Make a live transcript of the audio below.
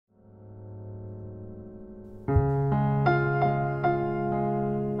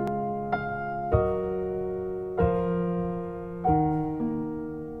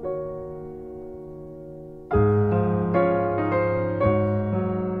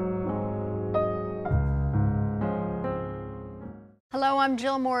I'm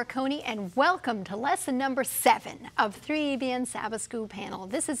Jill Morricone, and welcome to lesson number 7 of 3ABN Sabbath School panel.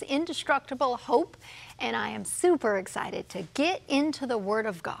 This is Indestructible Hope, and I am super excited to get into the Word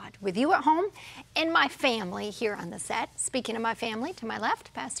of God with you at home and my family here on the set. Speaking of my family, to my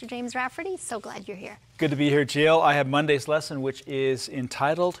left, Pastor James Rafferty. So glad you're here. Good to be here, Jill. I have Monday's lesson, which is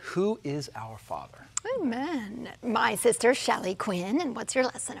entitled, Who is Our Father? Amen. My sister, Shelley Quinn, and what's your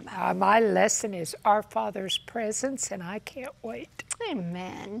lesson about? My lesson is Our Father's Presence, and I can't wait.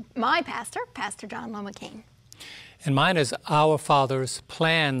 Amen. My pastor, Pastor John McCain. And mine is Our Father's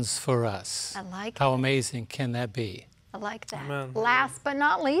Plans for Us. I like How that. amazing can that be? I like that. Amen. Last but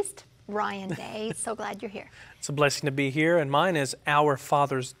not least, Ryan Day. So glad you're here. It's a blessing to be here, and mine is Our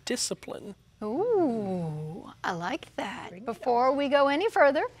Father's Discipline. Ooh, I like that. Before we go any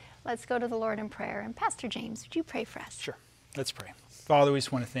further, let's go to the Lord in prayer. And Pastor James, would you pray for us? Sure. Let's pray. Father, we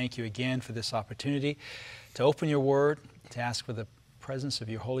just want to thank you again for this opportunity to open your word, to ask for the presence of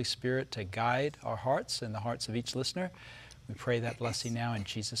your Holy Spirit to guide our hearts and the hearts of each listener. We pray that blessing now in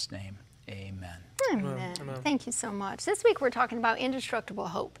Jesus' name. Amen. Amen. Thank you so much. This week we're talking about indestructible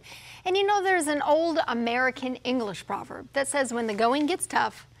hope. And you know, there's an old American English proverb that says when the going gets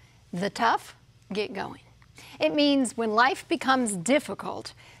tough, the tough get going. It means when life becomes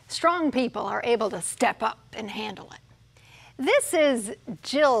difficult, strong people are able to step up and handle it. This is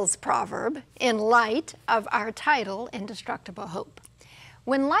Jill's proverb in light of our title, Indestructible Hope.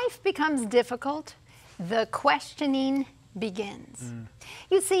 When life becomes difficult, the questioning begins.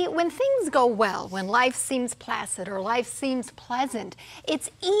 You see, when things go well, when life seems placid or life seems pleasant, it's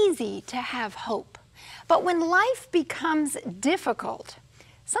easy to have hope. But when life becomes difficult,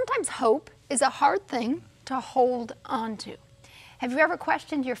 sometimes hope is a hard thing to hold on to. Have you ever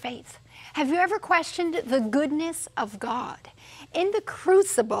questioned your faith? Have you ever questioned the goodness of God? In the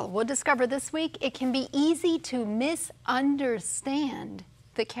crucible, we'll discover this week, it can be easy to misunderstand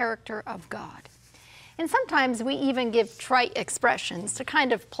the character of God. And sometimes we even give trite expressions to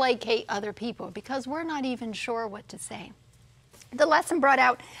kind of placate other people because we're not even sure what to say. The lesson brought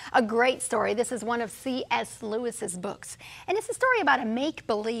out a great story. This is one of C.S. Lewis's books. And it's a story about a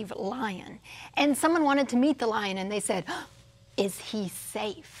make-believe lion. And someone wanted to meet the lion and they said, is he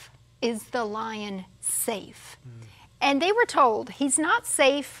safe? Is the lion safe? And they were told, he's not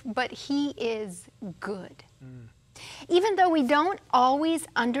safe, but he is good. Even though we don't always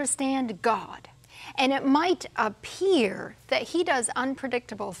understand God, and it might appear that he does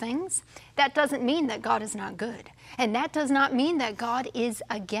unpredictable things, that doesn't mean that God is not good. And that does not mean that God is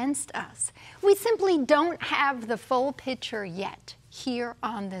against us. We simply don't have the full picture yet here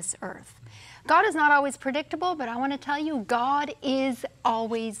on this earth. God is not always predictable, but I want to tell you, God is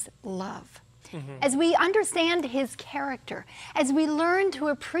always love. As we understand his character, as we learn to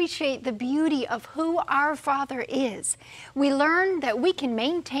appreciate the beauty of who our Father is, we learn that we can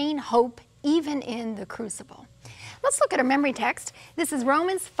maintain hope even in the crucible. Let's look at a memory text. This is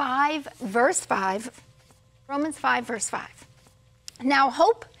Romans 5, verse 5. Romans 5, verse 5. Now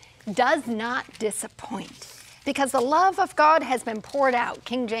hope does not disappoint, because the love of God has been poured out,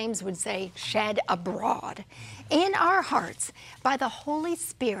 King James would say, shed abroad, in our hearts by the Holy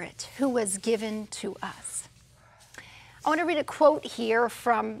Spirit who was given to us. I want to read a quote here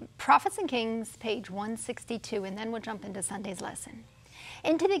from Prophets and Kings, page 162, and then we'll jump into Sunday's lesson.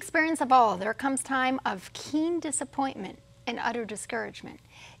 Into the experience of all, there comes time of keen disappointment and utter discouragement,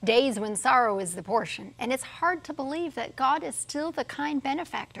 days when sorrow is the portion, and it's hard to believe that God is still the kind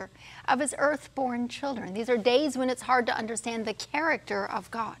benefactor of his earth-born children. These are days when it's hard to understand the character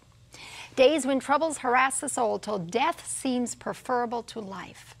of God. Days when troubles harass the soul till death seems preferable to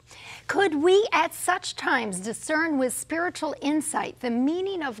life. Could we at such times discern with spiritual insight the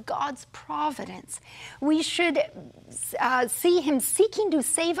meaning of God's providence? We should see him seeking to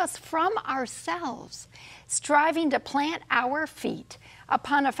save us from ourselves, striving to plant our feet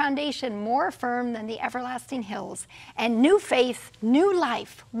upon a foundation more firm than the everlasting hills, and new faith, new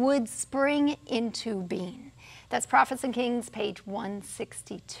life would spring into being. That's Prophets and Kings, page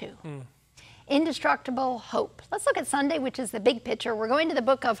 162. Indestructible hope. Let's look at Sunday, which is the big picture. We're going to the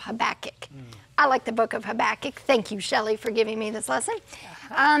book of Habakkuk. I like the book of Habakkuk. Thank you, Shelley, for giving me this lesson.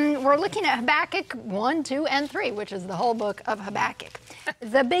 We're looking at Habakkuk 1, 2, and 3, which is the whole book of Habakkuk.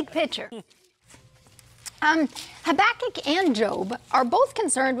 The big picture. Habakkuk and Job are both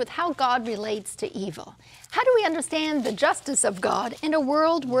concerned with how God relates to evil. How do we understand the justice of God in a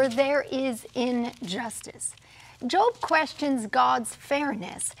world where there is injustice? Job questions God's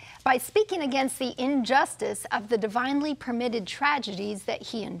fairness by speaking against the injustice of the divinely permitted tragedies that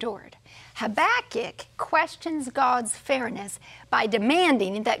he endured. Habakkuk questions God's fairness by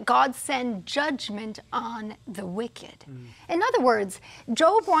demanding that God send judgment on the wicked. In other words,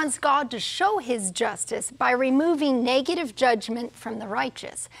 Job wants God to show his justice by removing negative judgment from the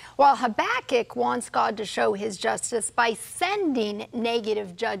righteous, while Habakkuk wants God to show his justice by sending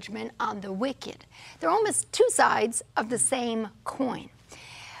negative judgment on the wicked. They're almost two sides of the same coin.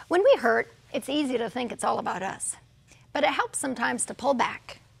 When we hurt, it's easy to think it's all about us, but it helps sometimes to pull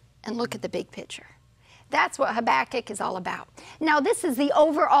back and look at the big picture. That's what Habakkuk is all about. Now, this is the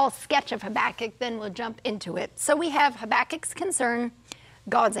overall sketch of Habakkuk, then we'll jump into it. So we have Habakkuk's concern,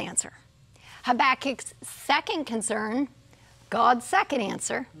 God's answer. Habakkuk's second concern, God's second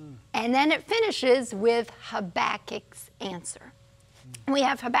answer. And then it finishes with Habakkuk's answer. We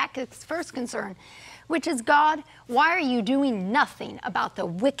have Habakkuk's first concern, which is, God, why are you doing nothing about the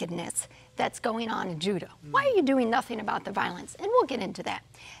wickedness that's going on in Judah? Why are you doing nothing about the violence? And we'll get into that.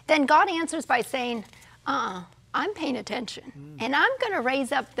 Then God answers by saying, I'm paying attention, and I'm going to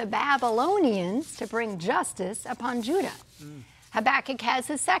raise up the Babylonians to bring justice upon Judah. Habakkuk has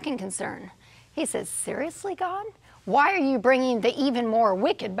his second concern. He says, seriously, God? Why are you bringing the even more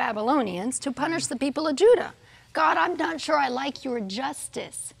wicked Babylonians to punish the people of Judah? God, I'm not sure I like your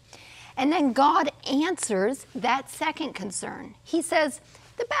justice. And then God answers that second concern. He says,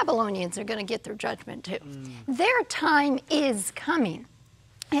 the Babylonians are going to get their judgment too. Their time is coming.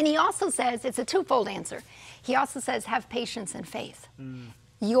 And he also says, it's a twofold answer. He also says, have patience and faith.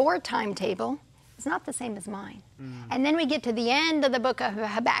 Your timetable is not the same as mine. And then we get to the end of the book of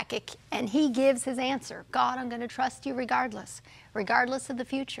Habakkuk, and he gives his answer. God, I'm going to trust you regardless of the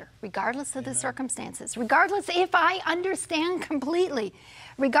future, regardless of the circumstances, regardless if I understand completely,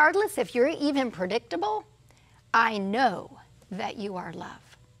 regardless if you're even predictable, I know that you are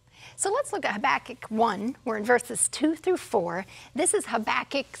love. So let's look at Habakkuk 1. We're in verses 2 through 4. This is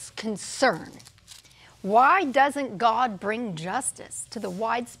Habakkuk's concern. Why doesn't God bring justice to the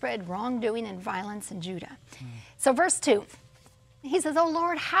widespread wrongdoing and violence in Judah? So verse 2, he says, oh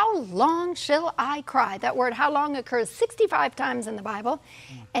Lord, how long shall I cry? That word how long occurs 65 times in the Bible,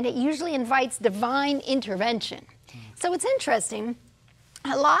 and it usually invites divine intervention. So it's interesting.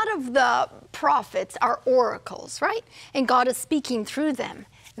 A lot of the prophets are oracles, right? And God is speaking through them.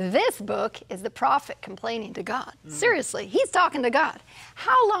 This book is the prophet complaining to God. Seriously, he's talking to God.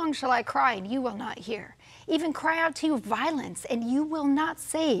 How long shall I cry and you will not hear? Even cry out to you violence and you will not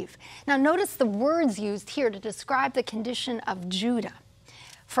save. Now notice the words used here to describe the condition of Judah.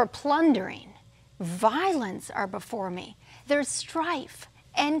 For plundering, violence are before me. There's strife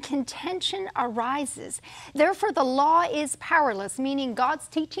and contention arises. Therefore the law is powerless, meaning God's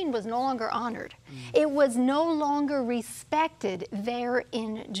teaching was no longer honored. It was no longer respected there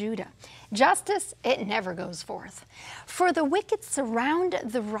in Judah. Justice, it never goes forth. For the wicked surround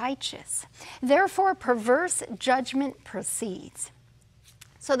the righteous. Therefore perverse judgment proceeds.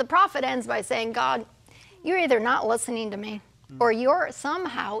 So the prophet ends by saying, God, you're either not listening to me, or you're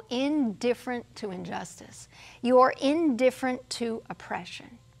somehow indifferent to injustice. You're indifferent to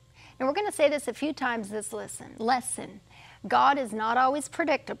oppression. And we're going to say this a few times this lesson. God is not always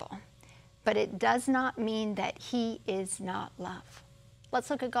predictable, but it does not mean that he is not love. Let's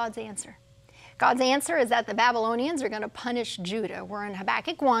look at God's answer. God's answer is that the Babylonians are going to punish Judah. We're in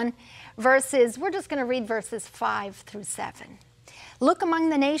Habakkuk 1, we're just going to read verses 5 through 7. Look among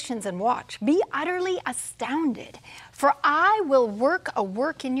the nations and watch. Be utterly astounded. For I will work a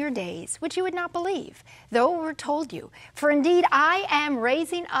work in your days, which you would not believe, though it were told you. For indeed I am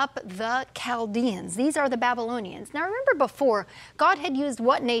raising up the Chaldeans. These are the Babylonians. Now remember before, God had used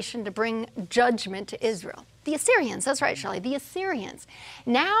what nation to bring judgment to Israel? The Assyrians. That's right, Shelley, the Assyrians.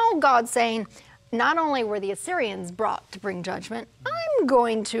 Now God's saying, not only were the Assyrians brought to bring judgment, I'm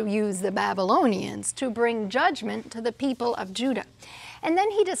going to use the Babylonians to bring judgment to the people of Judah. And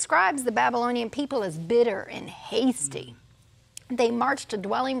then he describes the Babylonian people as bitter and hasty. They march to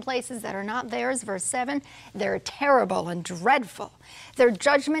dwelling places that are not theirs. Verse 7, they're terrible and dreadful. Their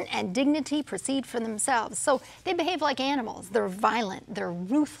judgment and dignity proceed from themselves. So they behave like animals. They're violent, they're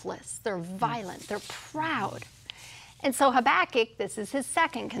ruthless, they're violent, they're proud. And so Habakkuk, this is his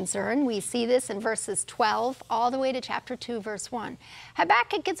second concern. We see this in verses 12 all the way to chapter 2, verse 1.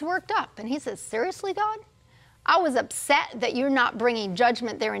 Habakkuk gets worked up and he says, seriously, God? I was upset that you're not bringing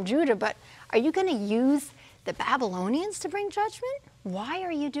judgment there in Judah, but are you going to use the Babylonians to bring judgment? Why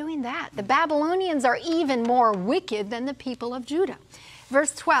are you doing that? The Babylonians are even more wicked than the people of Judah.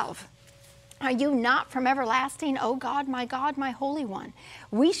 Verse 12, Are you not from everlasting, O God, my Holy One?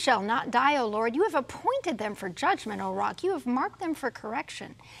 We shall not die, O Lord. You have appointed them for judgment, O Rock. You have marked them for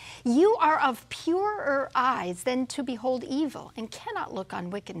correction. You are of purer eyes than to behold evil, and cannot look on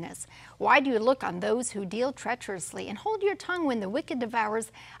wickedness. Why do you look on those who deal treacherously, and hold your tongue when the wicked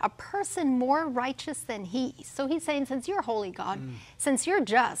devours a person more righteous than he? So he's saying, since you're holy, God, since you're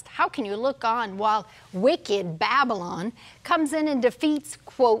just, how can you look on while wicked Babylon comes in and defeats,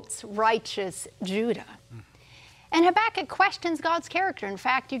 quotes, righteous Judah? And Habakkuk questions God's character. In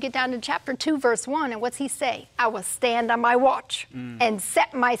fact, you get down to chapter 2, verse 1, and what's he say? I will stand on my watch and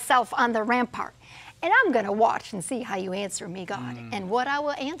set myself on the rampart. And I'm going to watch and see how you answer me, God, and what I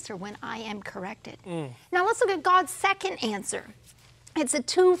will answer when I am corrected. Now let's look at God's second answer. It's a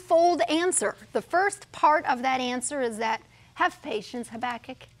twofold answer. The first part of that answer is that, have patience,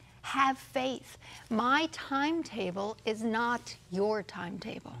 Habakkuk. Have faith. My timetable is not your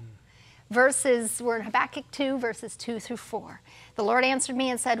timetable. We're in Habakkuk 2, verses 2 through 4. The Lord answered me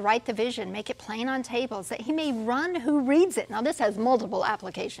and said, write the vision, make it plain on tables, that he may run who reads it. Now this has multiple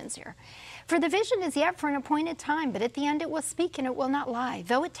applications here. For the vision is yet for an appointed time, but at the end it will speak and it will not lie.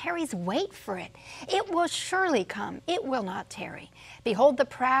 Though it tarries, wait for it. It will surely come, it will not tarry. Behold the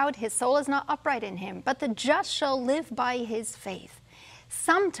proud, his soul is not upright in him, but the just shall live by his faith.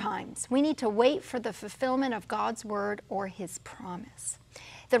 Sometimes we need to wait for the fulfillment of God's word or his promise.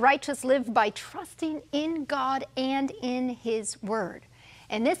 The righteous live by trusting in God and in his word.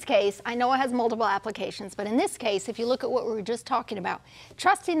 In this case, I know it has multiple applications, but in this case, if you look at what we were just talking about,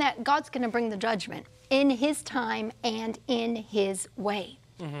 trusting that God's going to bring the judgment in his time and in his way.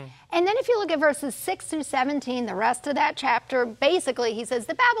 And then if you look at verses 6 through 17, the rest of that chapter, basically he says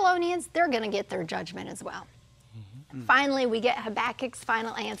the Babylonians, they're going to get their judgment as well. Finally, we get Habakkuk's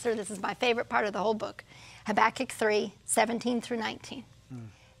final answer. This is my favorite part of the whole book. Habakkuk 3, 17 through 19.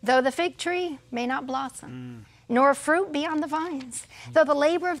 Though the fig tree may not blossom, nor fruit be on the vines, though the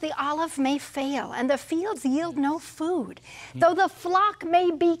labor of the olive may fail, and the fields yield no food, though the flock may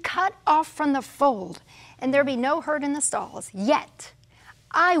be cut off from the fold, and there be no herd in the stalls, yet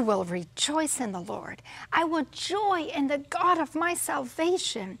I will rejoice in the Lord. I will joy in the God of my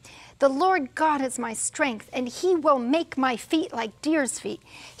salvation. The Lord God is my strength, and he will make my feet like deer's feet.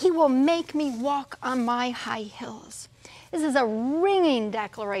 He will make me walk on my high hills. This is a ringing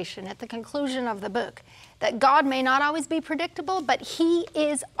declaration at the conclusion of the book that God may not always be predictable, but he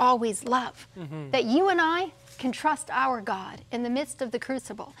is always love. That you and I can trust our God in the midst of the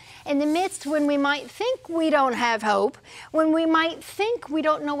crucible, in the midst when we might think we don't have hope, when we might think we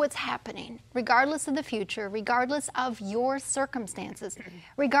don't know what's happening, regardless of the future, regardless of your circumstances,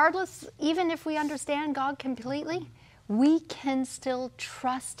 regardless, even if we understand God completely, we can still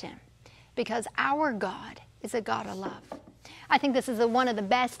trust him because our God is a God of love. I think this is one of the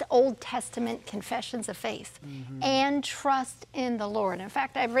best Old Testament confessions of faith. And trust in the Lord. In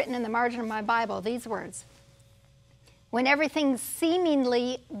fact, I've written in the margin of my Bible these words. When everything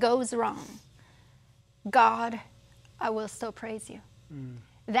seemingly goes wrong, God, I will still praise you.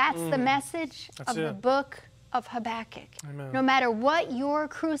 That's the message of the book of Habakkuk. Amen. No matter what your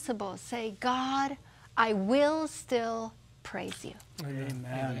crucible, say, God, I will still praise you.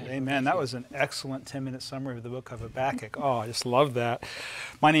 Amen. Amen. That was an excellent 10-minute summary of the book of Habakkuk. Oh, I just love that.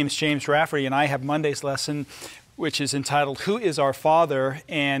 My name is James Rafferty, and I have Monday's lesson, which is entitled, Who is Our Father?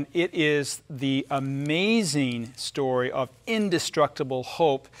 And it is the amazing story of indestructible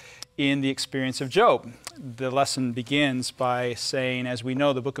hope in the experience of Job. The lesson begins by saying, as we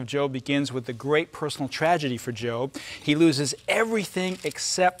know, the book of Job begins with the great personal tragedy for Job. He loses everything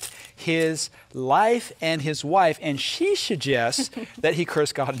except his life and his wife, and she suggests that he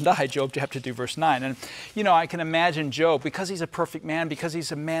curse God and die, Job chapter 2, verse 9. And, you know, I can imagine Job, because he's a perfect man, because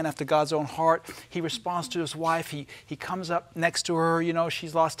he's a man after God's own heart, he responds to his wife. He comes up next to her, you know,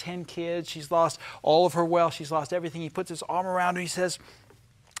 she's lost 10 kids, she's lost all of her wealth, she's lost everything. He puts his arm around her, he says,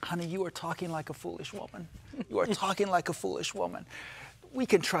 honey, you are talking like a foolish woman. You are talking like a foolish woman. We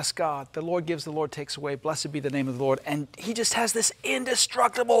can trust God. The Lord gives, the Lord takes away. Blessed be the name of the Lord. And he just has this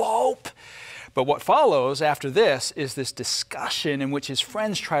indestructible hope. But what follows after this is this discussion in which his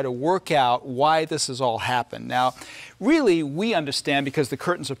friends try to work out why this has all happened. Now, really, we understand because the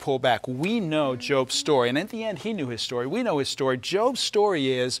curtains are pulled back. We know Job's story. And at the end, he knew his story. We know his story. Job's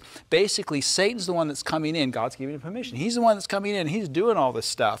story is basically Satan's the one that's coming in. God's giving him permission. He's the one that's coming in. He's doing all this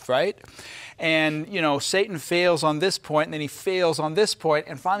stuff, right? And, you know, Satan fails on this point, and then he fails on this point,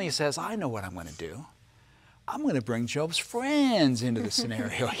 and finally he says, I know what I'm going to do. I'm going to bring Job's friends into the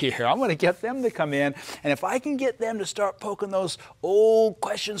scenario here. I'm going to get them to come in. And if I can get them to start poking those old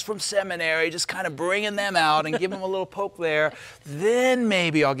questions from seminary, just kind of bringing them out and give them a little poke there, then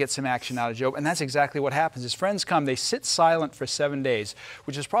maybe I'll get some action out of Job. And that's exactly what happens. His friends come, they sit silent for 7 days,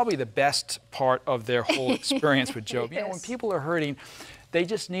 which is probably the best part of their whole experience with Job. You know, when people are hurting, they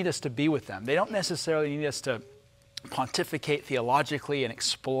just need us to be with them. They don't necessarily need us to pontificate theologically and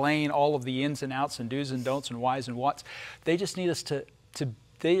explain all of the ins and outs and do's and don'ts and whys and whats. They just need us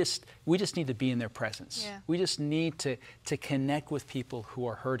we just need to be in their presence. Yeah. We just need to connect with people who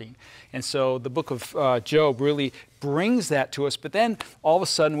are hurting. And so the book of Job really brings that to us. But then all of a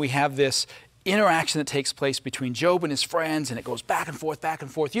sudden we have this interaction that takes place between Job and his friends, and it goes back and forth, back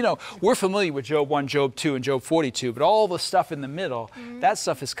and forth. You know, we're familiar with Job 1, Job 2, and Job 42, but all the stuff in the middle, that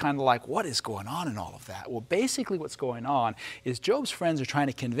stuff is kind of like, what is going on in all of that? Well, basically what's going on is Job's friends are trying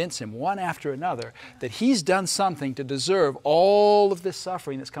to convince him, one after another, that he's done something to deserve all of this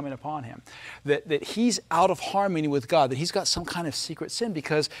suffering that's coming upon him, that he's out of harmony with God, that he's got some kind of secret sin,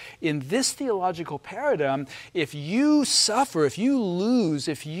 because in this theological paradigm, if you suffer, if you lose,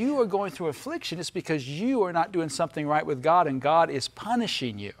 if you are going through affliction, it's because you are not doing something right with God and God is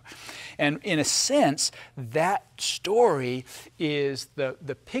punishing you. And in a sense, that story is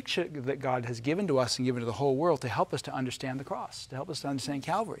the picture that God has given to us and given to the whole world to help us to understand the cross, to help us to understand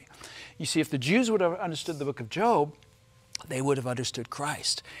Calvary. You see, if the Jews would have understood the book of Job, they would have understood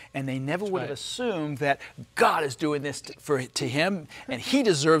Christ. And they never would have assumed that God is doing this to him and he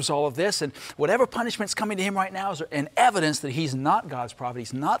deserves all of this. And whatever punishment's coming to him right now is an evidence that he's not God's prophet.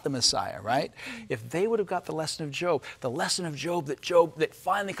 He's not the Messiah, right? If they would have got the lesson of Job that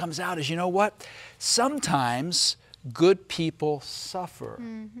finally comes out is, you know what? Sometimes good people suffer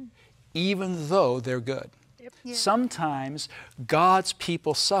even though they're good. Yep. Yeah. Sometimes God's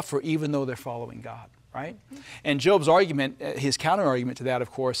people suffer even though they're following God. Right? And Job's argument, his counter-argument to that, of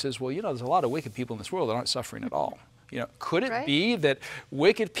course, is, well, you know, there's a lot of wicked people in this world that aren't suffering at all. You know, could it be that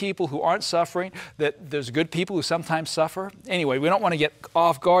wicked people who aren't suffering, that there's good people who sometimes suffer? Anyway, we don't want to get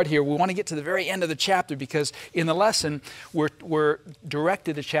off guard here. We want to get to the very end of the chapter, because in the lesson, we're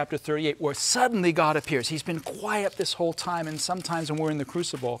directed to chapter 38, where suddenly God appears. He's been quiet this whole time, and sometimes when we're in the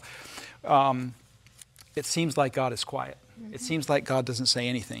crucible, it seems like God is quiet. It seems like God doesn't say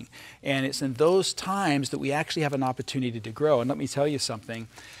anything. And it's in those times that we actually have an opportunity to grow. And let me tell you something.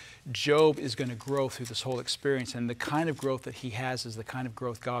 Job is going to grow through this whole experience. And the kind of growth that he has is the kind of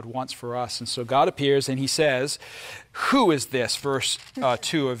growth God wants for us. And so God appears and he says, who is this? Verse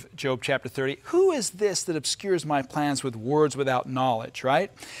 2 of Job chapter 30. Who is this that obscures my plans with words without knowledge, right?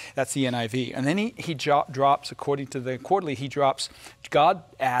 That's the NIV. And then he drops, according to the quarterly, God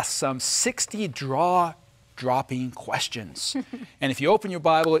asks some 60 dropping questions. And if you open your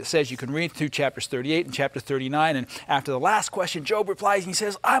Bible, it says you can read through chapters 38 and chapter 39. And after the last question, Job replies and he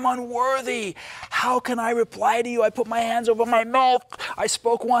says, I'm unworthy. How can I reply to you? I put my hands over my mouth. I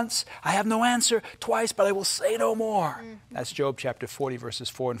spoke once. I have no answer. Twice, but I will say no more. That's Job chapter 40,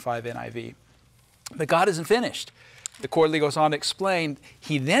 verses 4 and 5 NIV. But God isn't finished. The quarterly goes on to explain.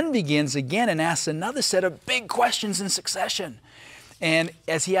 He then begins again and asks another set of big questions in succession. And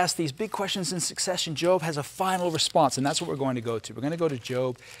as he asks these big questions in succession, Job has a final response, and that's what we're going to go to. We're going to go to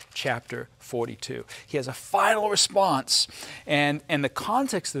Job chapter 42. He has a final response, and the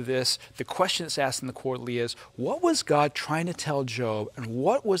context of this, the question that's asked in the quarterly is, what was God trying to tell Job, and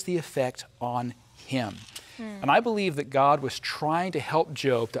what was the effect on him? And I believe that God was trying to help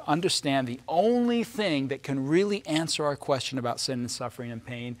Job to understand the only thing that can really answer our question about sin and suffering and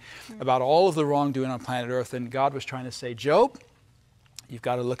pain, about all of the wrongdoing on planet Earth. And God was trying to say, Job, you've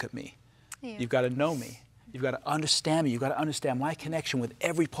got to look at me. Yeah. You've got to know me. You've got to understand me. You've got to understand my connection with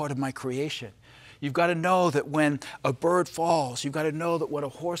every part of my creation. You've got to know that when a bird falls, you've got to know that when a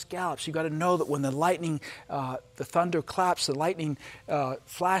horse gallops, you've got to know that when the lightning, the thunder claps, the lightning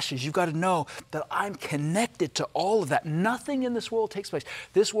flashes, you've got to know that I'm connected to all of that. Nothing in this world takes place.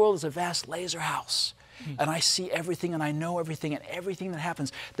 This world is a vast laser house. And I see everything and I know everything and everything that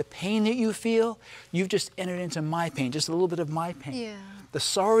happens. The pain that you feel, you've just entered into my pain, just a little bit of my pain. Yeah. The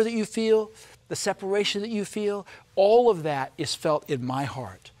sorrow that you feel, the separation that you feel, all of that is felt in my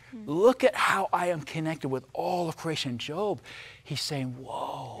heart. Look at how I am connected with all of creation. Job, he's saying,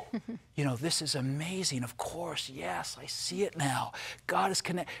 whoa, you know, this is amazing. Of course, yes, I see it now. God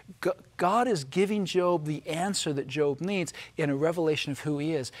is giving Job the answer that Job needs in a revelation of who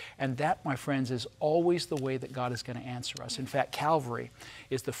he is. And that, my friends, is always the way that God is going to answer us. In fact, Calvary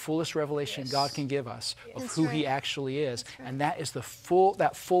is the fullest revelation God can give us of who he actually is. And that is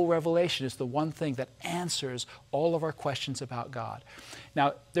that full revelation is the one thing that answers all of our questions about God.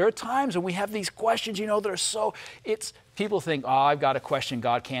 Now, there are times when we have these questions, you know, that are people think, oh, I've got a question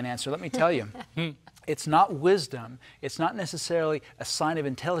God can't answer. Let me tell you, it's not wisdom. It's not necessarily a sign of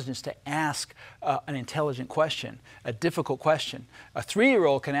intelligence to ask an intelligent question, a difficult question. A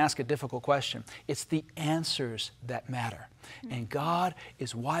 3-year-old can ask a difficult question. It's the answers that matter. And God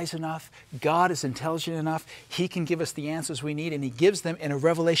is wise enough. God is intelligent enough. He can give us the answers we need, and he gives them in a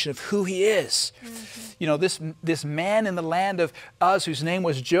revelation of who he is. You know, this man in the land of Uz whose name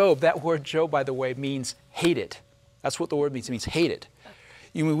was Job, that word Job, by the way, means hated. That's what the word means. It means hated.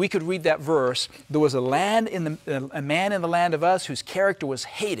 You know, we could read that verse. There was a man in the land of Uz whose character was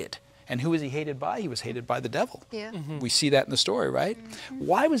hated. And who was he hated by? He was hated by the devil. Yeah. We see that in the story, right?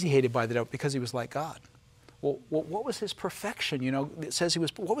 Why was he hated by the devil? Because he was like God. Well, what was his perfection? You know, it says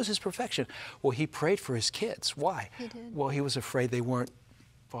what was his perfection? Well, he prayed for his kids. Why? He did. Well, he was afraid they weren't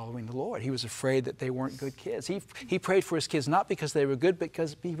following the Lord. He was afraid that they weren't good kids. He prayed for his kids not because they were good, but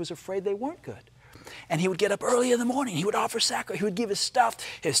because he was afraid they weren't good. And he would get up early in the morning. He would offer sacrifice. He would give his stuff,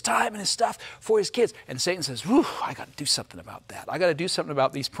 his time and his stuff for his kids. And Satan says, whew, I got to do something about that. I got to do something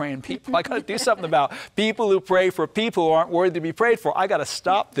about these praying people. I got to do something about people who pray for people who aren't worthy to be prayed for. I got to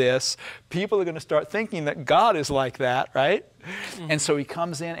stop this. People are going to start thinking that God is like that, right? And so he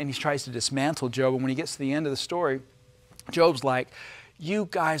comes in and he tries to dismantle Job. And when he gets to the end of the story, Job's like, you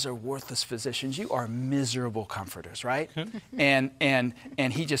guys are worthless physicians. You are miserable comforters, right? and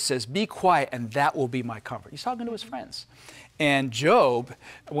he just says, be quiet and that will be my comfort. He's talking to his friends. And Job,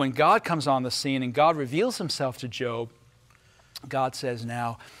 when God comes on the scene and God reveals himself to Job, God says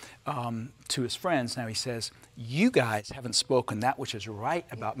now to his friends, now he says, you guys haven't spoken that which is right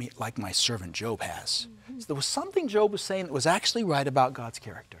about me like my servant Job has. So there was something Job was saying that was actually right about God's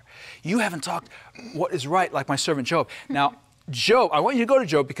character. You haven't talked what is right like my servant Job. Now, Job, I want you to go to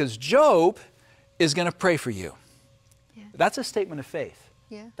Job because Job is going to pray for you. Yeah. That's a statement of faith.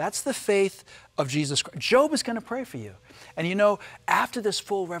 Yeah. That's the faith of Jesus Christ. Job is going to pray for you. And you know, after this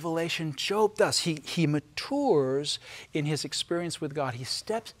full revelation, Job does. He matures in his experience with God. He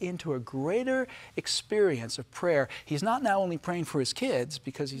steps into a greater experience of prayer. He's not now only praying for his kids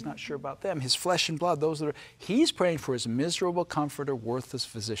because he's not sure about them, his flesh and blood, he's praying for his miserable comforter, worthless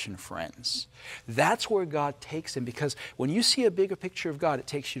physician friends. That's where God takes him, because when you see a bigger picture of God, it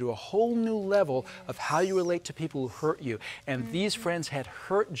takes you to a whole new level of how you relate to people who hurt you. And these friends had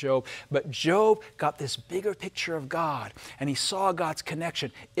hurt Job, but Job got this bigger picture of God, and he saw God's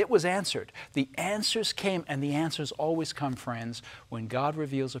connection. It was answered. The answers came, and the answers always come, friends, when God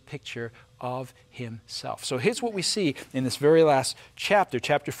reveals a picture of himself. So here's what we see in this very last chapter,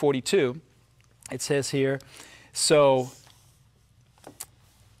 chapter 42. It says here, so,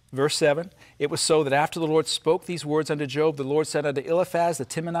 verse 7, it was so that after the Lord spoke these words unto Job, the Lord said unto Eliphaz the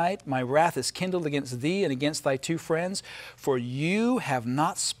Temanite, my wrath is kindled against thee and against thy two friends, for you have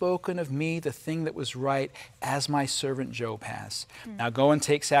not spoken of me the thing that was right, as my servant Job has. Now go and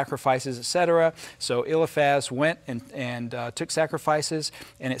take sacrifices, etc. So Eliphaz went and took sacrifices,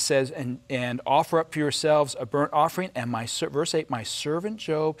 and it says, and offer up for yourselves a burnt offering, and verse 8, my servant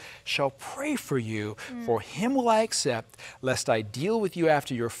Job shall pray for you, for him will I accept, lest I deal with you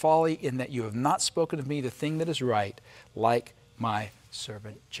after your folly, in that you have not spoken of me the thing that is right, like my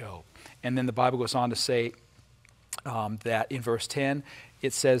servant Job. And then the Bible goes on to say that in verse 10,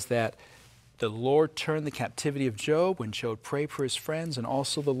 it says that the Lord turned the captivity of Job when Job prayed for his friends, and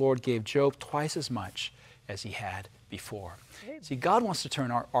also the Lord gave Job twice as much as he had before. See, God wants to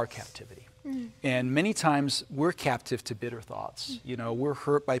turn our captivity. And many times we're captive to bitter thoughts. You know, we're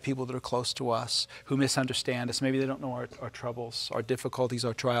hurt by people that are close to us, who misunderstand us. Maybe they don't know our troubles, our difficulties,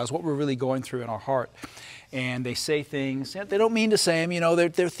 our trials, what we're really going through in our heart. And they say things, they don't mean to say them, you know,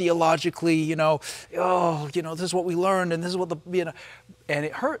 they're theologically, you know, oh, you know, this is what we learned, and this is what and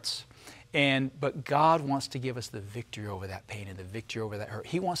it hurts. But God wants to give us the victory over that pain and the victory over that hurt.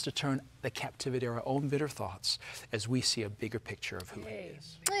 He wants to turn the captivity of our own bitter thoughts as we see a bigger picture of who He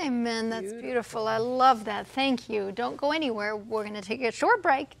is. Amen. That's beautiful. I love that. Thank you. Don't go anywhere. We're going to take a short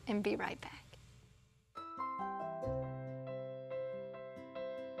break and be right back.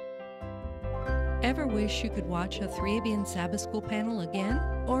 Ever wish you could watch a 3ABN Sabbath School panel again?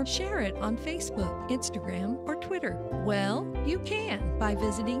 Or share it on Facebook, Instagram, or Twitter? Well, you can by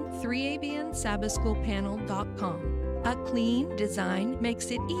visiting 3ABNSabbathSchoolPanel.com. A clean design makes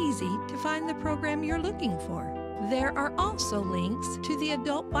it easy to find the program you're looking for. There are also links to the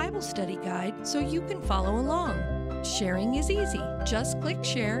Adult Bible Study Guide so you can follow along. Sharing is easy. Just click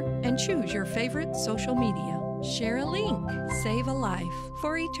share and choose your favorite social media. Share a link. Save a life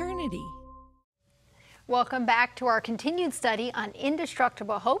for eternity. Welcome back to our continued study on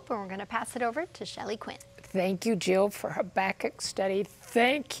Indestructible Hope, and we're going to pass it over to Shelley Quinn. Thank you, Jill, for Habakkuk study.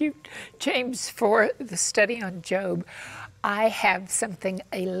 Thank you, James, for the study on Job. I have something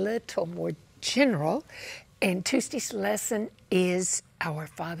a little more general, and Tuesday's lesson is Our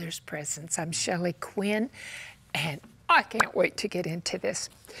Father's Presence. I'm Shelley Quinn, and I can't wait to get into this.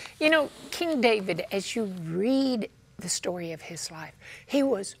 You know, King David, as you read the story of his life, he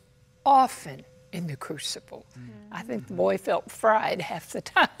was often in the crucible. I think the boy felt fried half the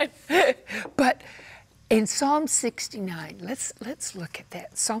time. But in Psalm 69, let's look at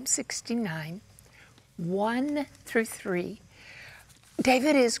that. Psalm 69, 1 through 3.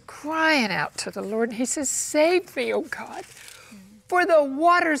 David is crying out to the Lord, and he says, "Save me, O God, for the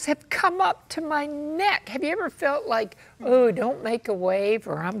waters have come up to my neck." Have you ever felt like, oh, don't make a wave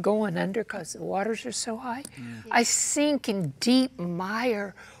or I'm going under because the waters are so high? I sink in deep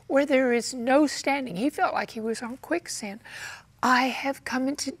mire where there is no standing. He felt like he was on quicksand. I have come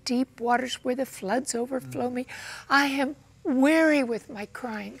into deep waters where the floods overflow me. I am weary with my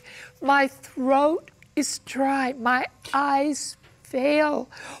crying. My throat is dry. My eyes fail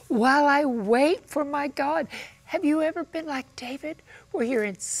while I wait for my God. Have you ever been like David, where you're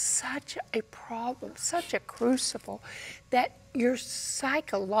in such a problem, such a crucible, that your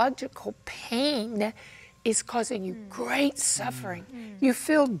psychological pain is causing you great suffering? You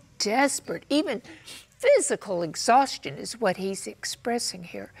feel desperate. Even physical exhaustion is what he's expressing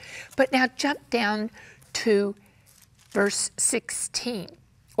here. But now jump down to verse 16.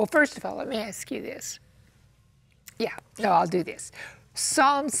 Well, first of all, let me ask you this. Yeah, no, I'll do this.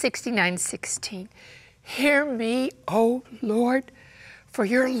 Psalm 69, 16. Hear me, O Lord, for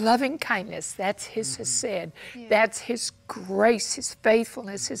your loving kindness. That's his hesed. That's his grace, his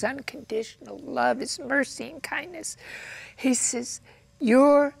faithfulness, his unconditional love, his mercy and kindness. He says,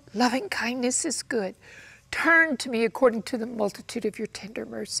 your loving kindness is good. Turn to me according to the multitude of your tender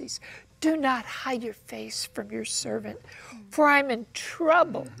mercies. Do not hide your face from your servant, for I'm in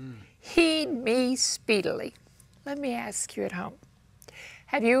trouble. Heed me speedily. Let me ask you at home,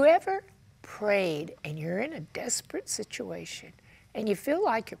 have you ever prayed and you're in a desperate situation and you feel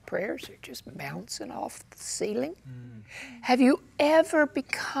like your prayers are just bouncing off the ceiling? Have you ever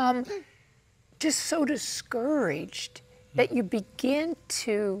become just so discouraged that you begin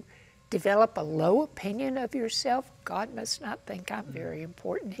to develop a low opinion of yourself? God must not think I'm very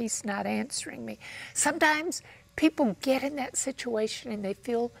important. He's not answering me. Sometimes people get in that situation and they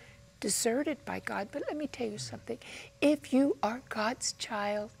feel deserted by God. But let me tell you something. If you are God's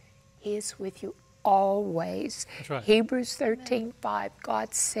child, He is with you always. That's right. Hebrews 13:5,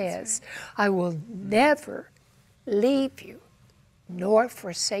 God says, I will never leave you nor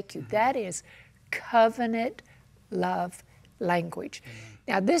forsake you. That is covenant love language.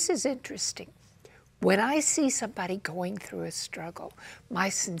 Now, this is interesting. When I see somebody going through a struggle, my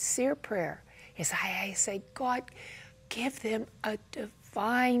sincere prayer is I say, God, give them a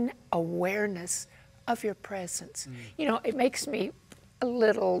divine awareness of your presence. You know, it makes me a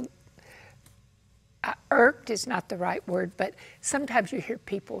little, irked is not the right word, but sometimes you hear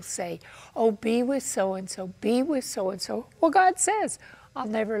people say, oh, be with so-and-so, be with so-and-so. Well, God says, I'll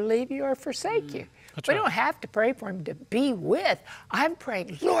never leave you or forsake you. That's we right. don't have to pray for him to be with. I'm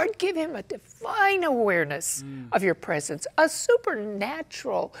praying, Lord, give him a divine awareness of your presence, a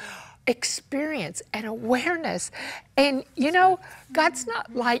supernatural experience and awareness. And you know, God's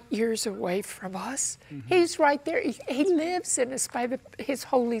not light years away from us. He's right there. He lives in us by his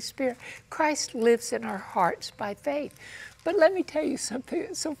Holy Spirit. Christ lives in our hearts by faith. But let me tell you something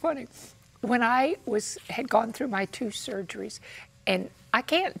that's so funny. When I had gone through my 2 surgeries, and I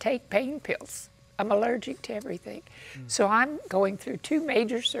can't take pain pills. I'm allergic to everything. So I'm going through 2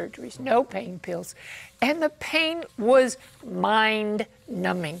 major surgeries, no pain pills. And the pain was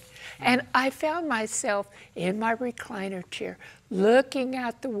mind-numbing. And I found myself in my recliner chair, looking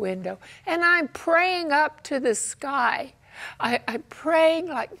out the window, and I'm praying up to the sky. I'm praying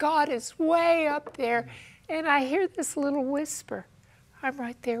like God is way up there, and I hear this little whisper, I'm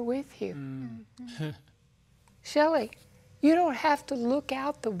right there with you. Shelley, you don't have to look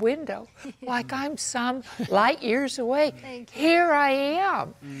out the window like I'm some light years away. Here I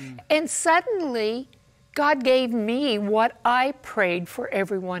am. And suddenly, God gave me what I prayed for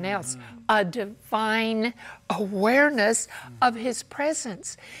everyone else, a divine awareness of His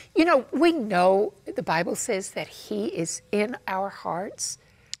presence. You know, we know the Bible says that He is in our hearts,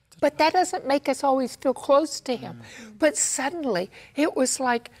 but that doesn't make us always feel close to Him. But suddenly, it was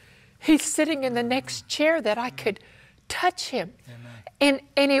like He's sitting in the next chair that I could touch Him. And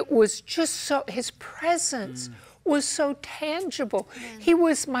it was just so, His presence was so tangible. He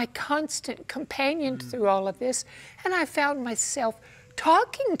was my constant companion through all of this. And I found myself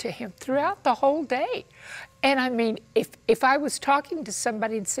talking to Him throughout the whole day. And I mean, if I was talking to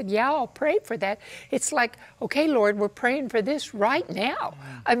somebody and said, yeah, I'll pray for that, it's like, okay, Lord, we're praying for this right now.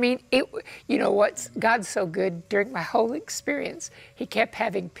 I mean, you know what? God's so good. During my whole experience, He kept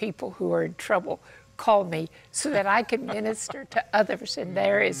having people who are in trouble call me so that I can minister to others, and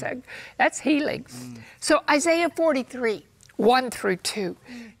that's healing. So Isaiah 43, 1 through 2,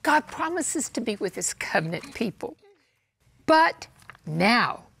 God promises to be with His covenant people. But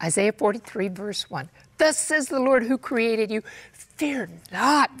now, Isaiah 43, verse 1, thus says the Lord who created you, fear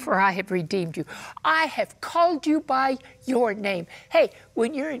not, for I have redeemed you. I have called you by your name. Hey,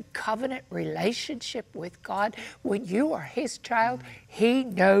 when you're in covenant relationship with God, when you are His child, He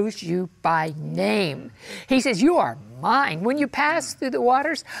knows you by name. He says, you are mine. When you pass through the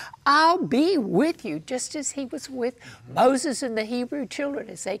waters, I'll be with you, just as He was with Moses and the Hebrew children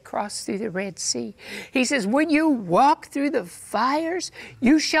as they crossed through the Red Sea. He says, when you walk through the fires,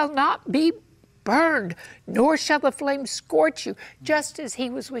 you shall not be burned, nor shall the flame scorch you, just as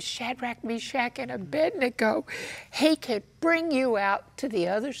He was with Shadrach, Meshach, and Abednego. He could bring you out to the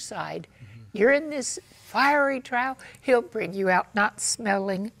other side. You're in this fiery trial, He'll bring you out not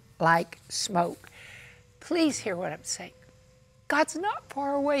smelling like smoke. Please hear what I'm saying. God's not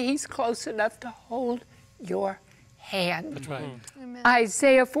far away. He's close enough to hold your hand. That's right.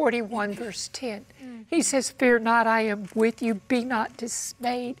 Isaiah 41, verse 10. He says, fear not, I am with you. Be not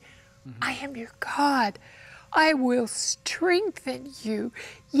dismayed. I am your God. I will strengthen you.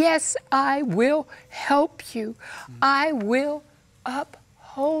 Yes, I will help you. I will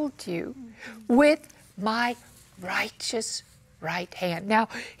uphold you with my righteous right hand. Now,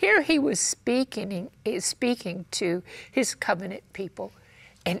 here He was speaking to His covenant people,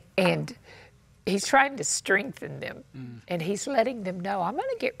 and He's trying to strengthen them, and He's letting them know, I'm going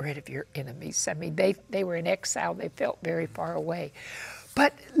to get rid of your enemies. I mean, they were in exile. They felt very far away.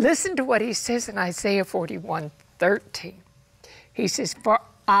 But listen to what He says in Isaiah 41, 13. He says, for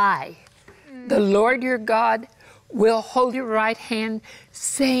I, the Lord your God, will hold your right hand,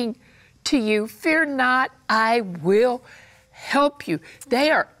 saying to you, fear not, I will help you.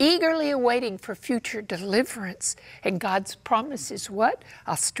 They are eagerly awaiting for future deliverance. And God's promise is what?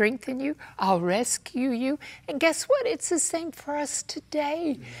 I'll strengthen you. I'll rescue you. And guess what? It's the same for us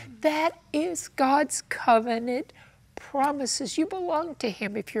today. That is God's covenant promises. You belong to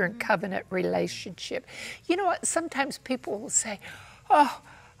Him if you're in covenant relationship. You know what? Sometimes people will say, oh,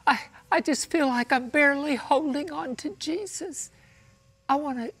 I just feel like I'm barely holding on to Jesus. I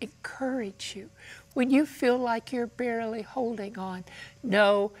want to encourage you. When you feel like you're barely holding on,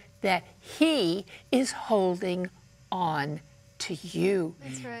 know that He is holding on to you.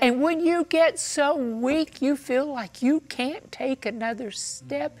 That's right. And when you get so weak, you feel like you can't take another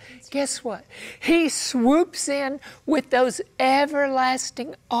step, guess what? He swoops in with those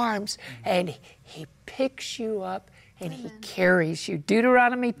everlasting arms, and He picks you up and He carries you.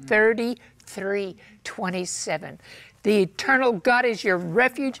 Deuteronomy 33:27. The eternal God is your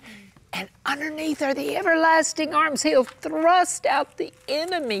refuge, and underneath are the everlasting arms. He'll thrust out the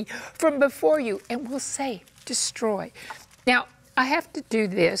enemy from before you and will say, destroy. Now, I have to do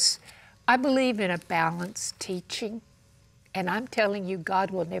this. I believe in a balanced teaching, and I'm telling you,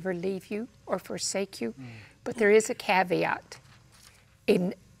 God will never leave you or forsake you. But there is a caveat.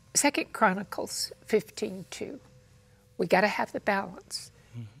 In 2 Chronicles 15:2, we got to have the balance.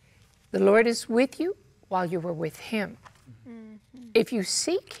 The Lord is with you while you were with Him. If you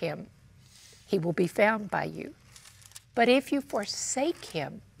seek Him, He will be found by you. But if you forsake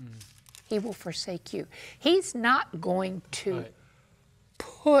Him, He will forsake you. He's not going to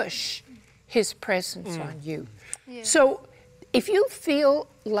push His presence on you. Yeah. So if you feel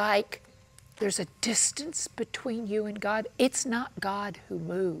like there's a distance between you and God, it's not God who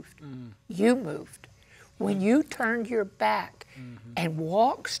moved. You moved. When you turned your back and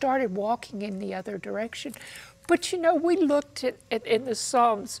started walking in the other direction. But you know, we looked at in the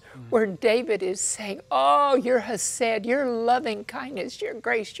Psalms where David is saying, oh, your hesed, your loving kindness, your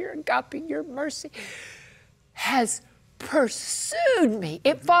grace, your agape, your mercy has pursued me.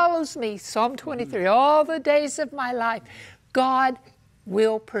 It follows me, Psalm 23, all the days of my life. God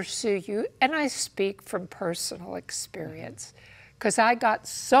will pursue you. And I speak from personal experience, because I got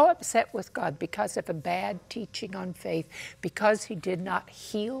so upset with God because of a bad teaching on faith, because he did not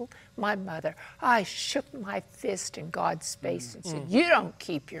heal my mother. I shook my fist in God's face and said, you don't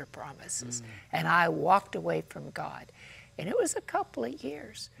keep your promises. And I walked away from God. And it was a couple of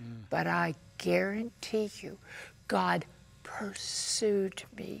years, but I guarantee you, God pursued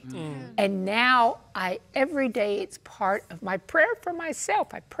me. And now every day it's part of my prayer for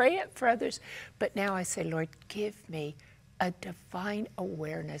myself. I pray it for others, but now I say, Lord, give me a divine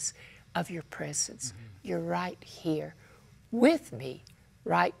awareness of your presence. You're right here with me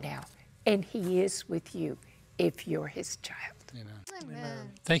right now, and he is with you if you're his child.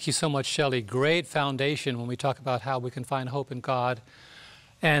 Amen. Thank you so much, Shelley. Great foundation when we talk about how we can find hope in God.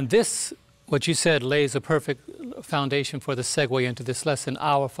 And this, what you said, lays a perfect foundation for the segue into this lesson,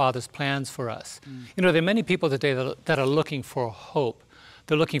 Our Father's Plans for Us. You know, there are many people today that are looking for hope.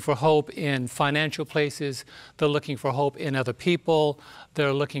 They're looking for hope in financial places. They're looking for hope in other people.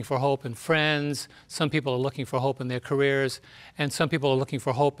 They're looking for hope in friends. Some people are looking for hope in their careers. And some people are looking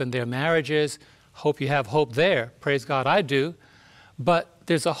for hope in their marriages. Hope you have hope there. Praise God, I do. But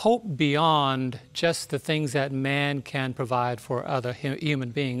there's a hope beyond just the things that man can provide for other human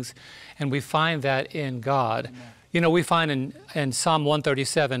beings. And we find that in God. Amen. You know, we find in Psalm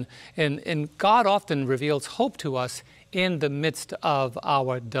 137, and God often reveals hope to us in the midst of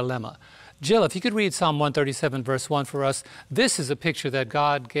our dilemma. Jill, if you could read Psalm 137, verse 1 for us. This is a picture that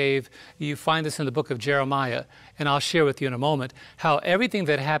God gave. You find this in the book of Jeremiah, and I'll share with you in a moment how everything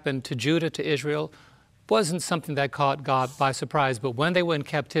that happened to Judah, to Israel, wasn't something that caught God by surprise, but when they were in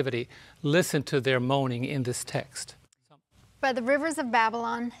captivity, listen to their moaning in this text. By the rivers of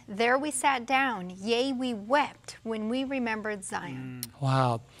Babylon, there we sat down, yea, we wept when we remembered Zion.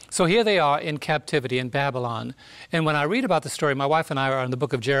 Wow. So here they are in captivity in Babylon. And when I read about the story, my wife and I are in the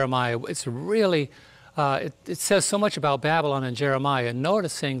book of Jeremiah. It's really, it says so much about Babylon and Jeremiah,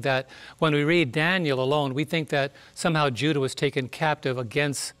 noticing that when we read Daniel alone, we think that somehow Judah was taken captive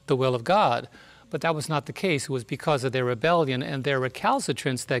against the will of God. But that was not the case. It was because of their rebellion and their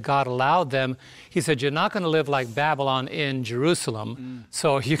recalcitrance that God allowed them. He said, you're not going to live like Babylon in Jerusalem,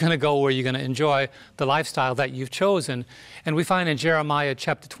 so you're going to go where you're going to enjoy the lifestyle that you've chosen. And we find in Jeremiah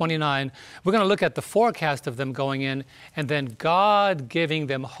chapter 29, we're going to look at the forecast of them going in, and then God giving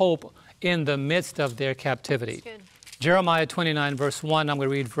them hope in the midst of their captivity. Jeremiah 29, verse 1, I'm going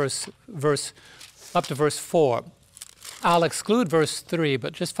to read verse up to verse 4. I'll exclude verse 3,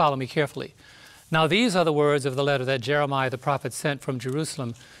 but just follow me carefully. Now these are the words of the letter that Jeremiah the prophet sent from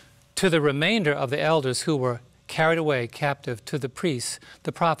Jerusalem to the remainder of the elders who were carried away captive, to the priests,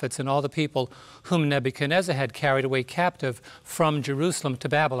 the prophets, and all the people whom Nebuchadnezzar had carried away captive from Jerusalem to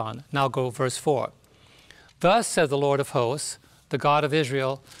Babylon. Now go verse 4. Thus says the Lord of hosts, the God of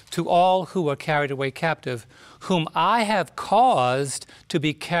Israel, to all who were carried away captive, whom I have caused to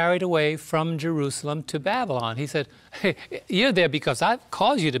be carried away from Jerusalem to Babylon. He said, hey, you're there because I've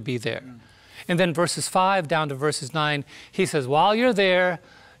caused you to be there. And then verses 5 down to verses 9, he says, while you're there,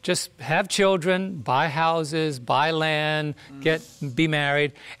 just have children, buy houses, buy land, be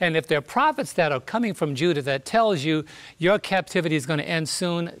married. And if there are prophets that are coming from Judah that tells you your captivity is going to end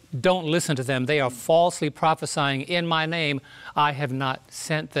soon, don't listen to them. They are falsely prophesying in my name. I have not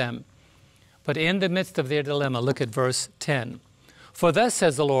sent them. But in the midst of their dilemma, look at verse 10. For thus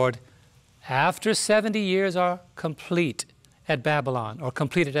says the Lord, after 70 years are complete at Babylon, or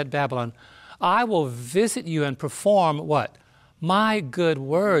completed at Babylon, I will visit you and perform what? My good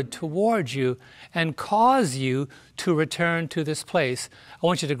word toward you and cause you to return to this place. I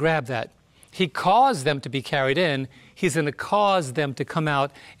want you to grab that. He caused them to be carried in. He's going to cause them to come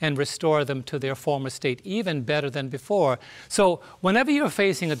out and restore them to their former state, even better than before. So whenever you're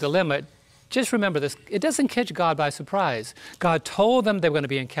facing a dilemma, just remember this, it doesn't catch God by surprise. God told them they were going to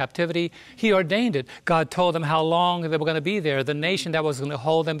be in captivity. He ordained it. God told them how long they were going to be there, the nation that was going to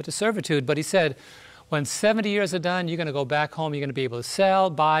hold them into servitude. But he said, when 70 years are done, you're going to go back home. You're going to be able to sell,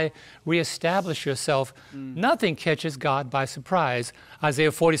 buy, reestablish yourself. Nothing catches God by surprise.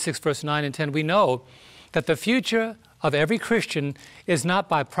 Isaiah 46, verse 9 and 10, we know that the future of every Christian is not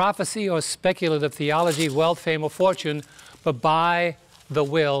by prophecy or speculative theology, wealth, fame, or fortune, but by the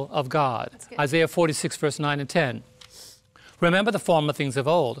will of God. Isaiah 46, verse 9 and 10. Remember the former things of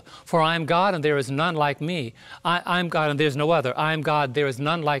old, for I am God and there is none like me. I am God and there is no other. I am God, there is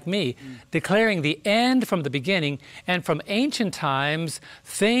none like me. Declaring the end from the beginning and from ancient times,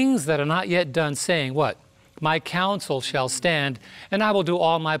 things that are not yet done, saying, what? My counsel shall stand and I will do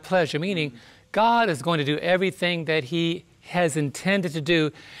all my pleasure. Meaning, God is going to do everything that he has intended to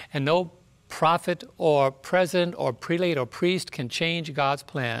do, and no prophet or president or prelate or priest can change God's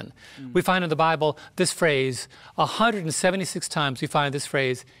plan. We find in the Bible this phrase, 176 times we find this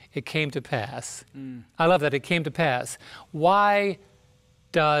phrase, it came to pass. I love that, it came to pass. Why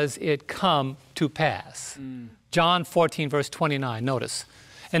does it come to pass? John 14, verse 29, notice.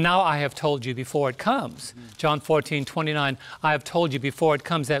 And now I have told you before it comes. John 14, 29, I have told you before it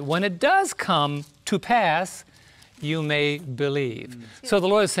comes that when it does come to pass, you may believe. So the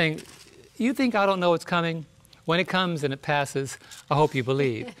Lord is saying, you think I don't know it's coming? When it comes and it passes, I hope you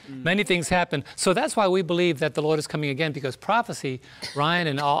believe. Many things happen. So that's why we believe that the Lord is coming again, because prophecy, Ryan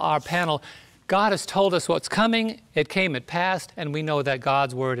and our panel, God has told us what's coming, it came, it passed, and we know that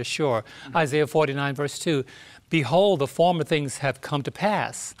God's word is sure. Isaiah 49, verse 2, behold, the former things have come to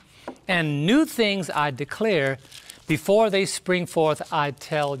pass, and new things I declare, before they spring forth, I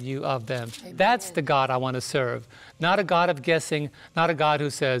tell you of them. Amen. That's the God I want to serve. Not a God of guessing, not a God who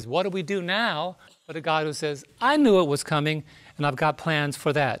says, what do we do now? But a God who says, I knew it was coming, and I've got plans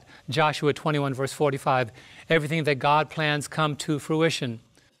for that. Joshua 21, verse 45, everything that God plans come to fruition.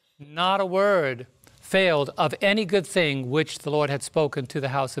 Not a word failed of any good thing which the Lord had spoken to the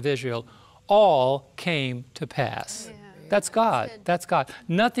house of Israel. All came to pass. Yeah. That's God. That's God.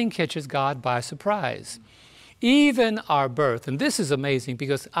 Nothing catches God by surprise. Even our birth, and this is amazing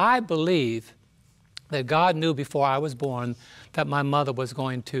because I believe that God knew before I was born that my mother was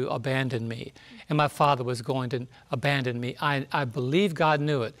going to abandon me and my father was going to abandon me. I believe God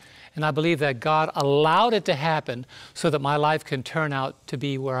knew it, and I believe that God allowed it to happen so that my life can turn out to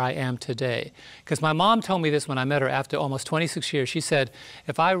be where I am today. Because my mom told me this when I met her after almost 26 years. She said,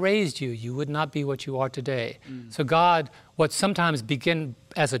 if I raised you, you would not be what you are today. So God, what sometimes begin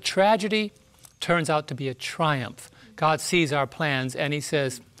as a tragedy, turns out to be a triumph. God sees our plans and he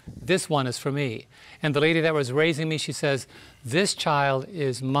says, this one is for me. And the lady that was raising me, she says, this child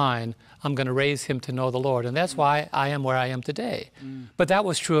is mine. I'm going to raise him to know the Lord. And that's why I am where I am today. But that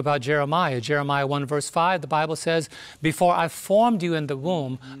was true about Jeremiah. Jeremiah 1 verse 5, the Bible says, before I formed you in the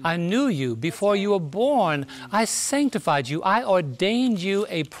womb, I knew you. Before you were born, I sanctified you. I ordained you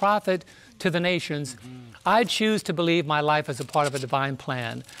a prophet to the nations. I choose to believe my life is a part of a divine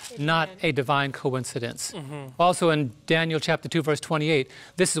plan, not a divine coincidence. Also in Daniel chapter 2, verse 28,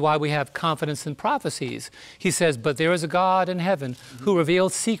 this is why we have confidence in prophecies. He says, but there is a God in heaven who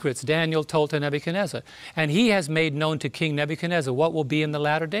reveals secrets, Daniel told to Nebuchadnezzar, and he has made known to King Nebuchadnezzar what will be in the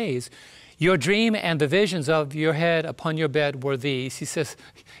latter days. Your dream and the visions of your head upon your bed were these. He says,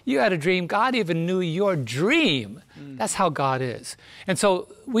 you had a dream. God even knew your dream. That's how God is. And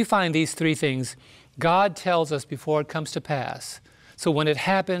so we find these three things. God tells us before it comes to pass. So when it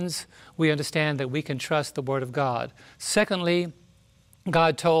happens, we understand that we can trust the Word of God. Secondly,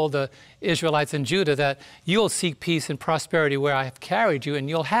 God told the Israelites in Judah that you'll seek peace and prosperity where I have carried you, and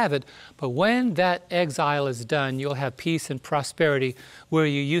you'll have it. But when that exile is done, you'll have peace and prosperity where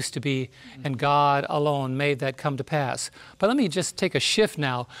you used to be, and God alone made that come to pass. But let me just take a shift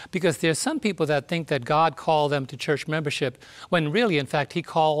now, because there's some people that think that God called them to church membership, when really, in fact, He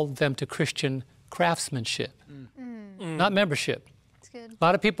called them to Christian craftsmanship, not membership. Good. A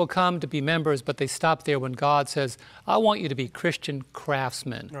lot of people come to be members, but they stop there when God says, I want you to be Christian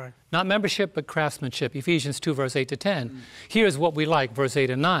craftsmen. Right. Not membership, but craftsmanship. Ephesians 2, verse 8 to 10. Here's what we like, verse 8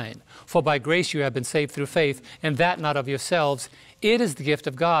 and 9. For by grace you have been saved through faith, and that not of yourselves. It is the gift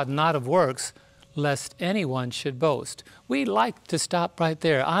of God, not of works, lest anyone should boast. We like to stop right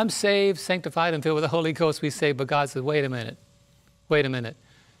there. I'm saved, sanctified, and filled with the Holy Ghost, we say, but God says, wait a minute. Wait a minute.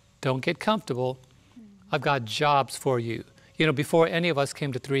 Don't get comfortable. I've got jobs for you. You know, before any of us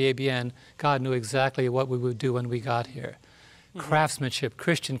came to 3ABN, God knew exactly what we would do when we got here. Craftsmanship,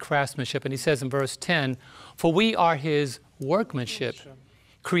 Christian craftsmanship. And he says in verse 10, for we are his workmanship,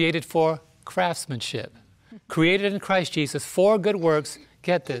 created for craftsmanship, created in Christ Jesus for good works,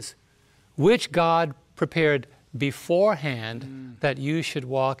 get this, which God prepared beforehand that you should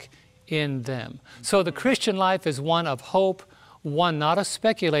walk in them. So the Christian life is one of hope, one not of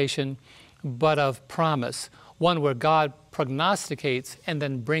speculation, but of promise, one where God prognosticates and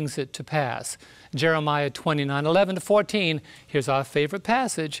then brings it to pass. Jeremiah 29, 11 to 14, here's our favorite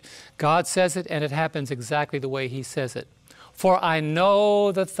passage. God says it, and it happens exactly the way he says it. For I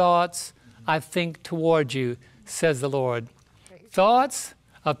know the thoughts I think toward you, says the Lord. Thoughts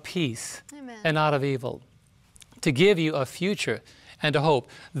of peace and not of evil, to give you a future and a hope.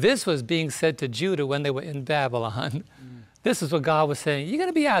 This was being said to Judah when they were in Babylon. This is what God was saying. You're going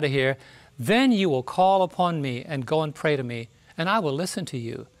to be out of here. Then you will call upon me and go and pray to me, and I will listen to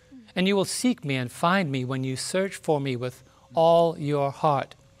you. And you will seek me and find me when you search for me with all your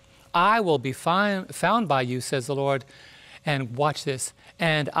heart. I will be found by you, says the Lord, And watch this,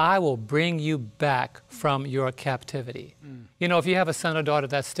 and I will bring you back from your captivity. You know, if you have a son or daughter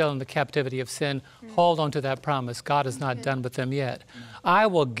that's still in the captivity of sin, hold on to that promise. God is not done with them yet. I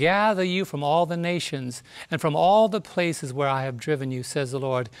will gather you from all the nations and from all the places where I have driven you, says the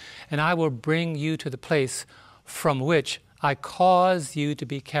Lord, and I will bring you to the place from which I caused you to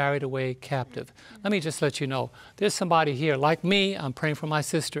be carried away captive. Let me just let you know, there's somebody here, like me, I'm praying for my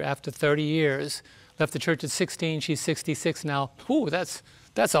sister after 30 years. Left the church at 16, she's 66 now. Ooh, that's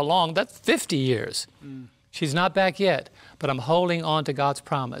 50 years. She's not back yet, but I'm holding on to God's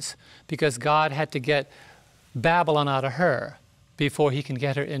promise because God had to get Babylon out of her before he can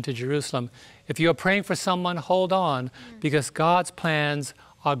get her into Jerusalem. If you're praying for someone, hold on, because God's plans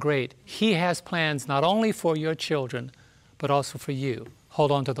are great. He has plans not only for your children, but also for you.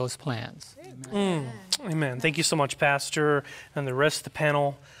 Hold on to those plans. Amen. Thank you so much, Pastor, and the rest of the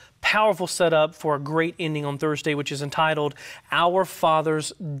panel. Powerful setup for a great ending on Thursday, which is entitled Our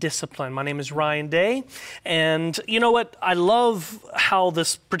Father's Discipline. My name is Ryan Day, and you know what? I love how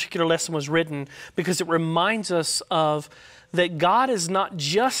this particular lesson was written because it reminds us of that God is not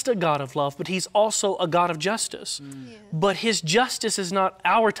just a God of love, but He's also a God of justice. But His justice is not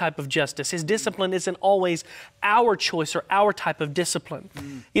our type of justice. His discipline isn't always our choice or our type of discipline.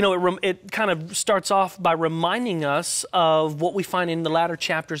 You know, it kind of starts off by reminding us of what we find in the latter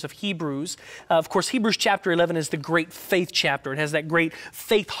chapters of Hebrews. Of course, Hebrews chapter 11 is the great faith chapter. It has that great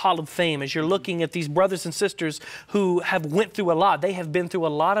faith hall of fame. As you're looking at these brothers and sisters who have went through a lot, they have been through a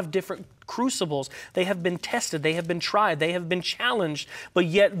lot of different crucibles. They have been tested. They have been tried. They have been challenged, but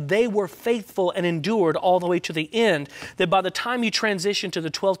yet they were faithful and endured all the way to the end. That by the time you transition to the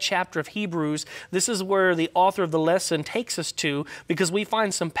 12th chapter of Hebrews, this is where the author of the lesson takes us to, because we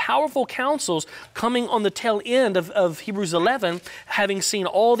find some powerful counsels coming on the tail end of Hebrews 11, having seen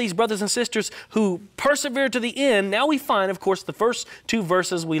all these brothers and sisters who persevered to the end. Now we find, of course, the first two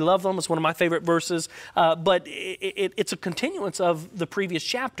verses, we love them. It's one of my favorite verses, but it's a continuance of the previous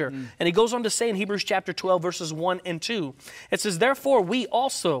chapter. And he goes on to say in Hebrews chapter 12, verses 1 and 2, it says, therefore we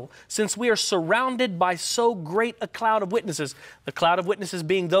also, since we are surrounded by so great a cloud of witnesses, the cloud of witnesses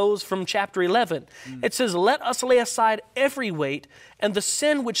being those from chapter 11, it says, let us lay aside every weight and the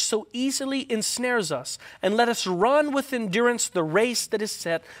sin which so easily ensnares us, and let us run with endurance the race that is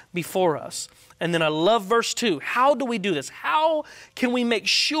set before us. And then I love verse 2. How do we do this? How can we make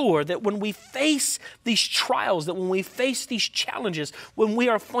sure that when we face these trials, that when we face these challenges, when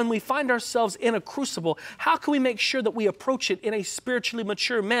we find ourselves in a crucible, how can we make sure that we approach it in a spiritually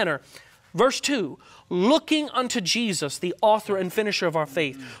mature manner? Verse 2, looking unto Jesus, the author and finisher of our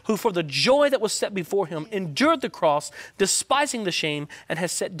faith, who for the joy that was set before him endured the cross, despising the shame, and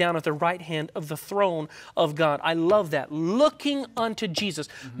has sat down at the right hand of the throne of God. I love that. Looking unto Jesus.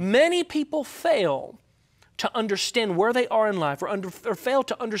 Many people fail to understand where they are in life, or fail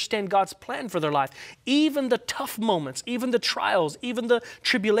to understand God's plan for their life. Even the tough moments, even the trials, even the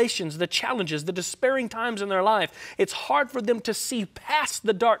tribulations, the challenges, the despairing times in their life, it's hard for them to see past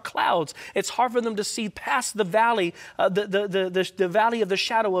the dark clouds. It's hard for them to see past the valley, the valley of the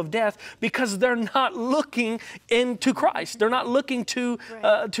shadow of death, because they're not looking into Christ. They're not looking to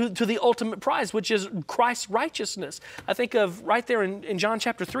the ultimate prize, which is Christ's righteousness. I think of right there in John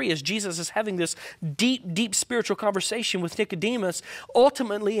chapter 3, as Jesus is having this deep spiritual conversation with Nicodemus,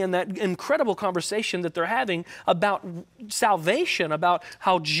 ultimately in that incredible conversation that they're having about salvation, about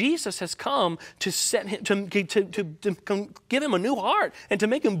how Jesus has come to set him, to give him a new heart and to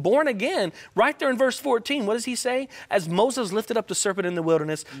make him born again. Right there in verse 14, what does he say? As Moses lifted up the serpent in the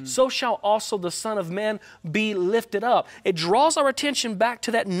wilderness, so shall also the Son of Man be lifted up. It draws our attention back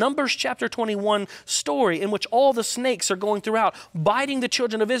to that Numbers chapter 21 story in which all the snakes are going throughout, biting the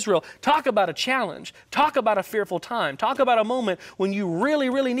children of Israel. Talk about a challenge. Talk about a fearful time. Talk about a moment when you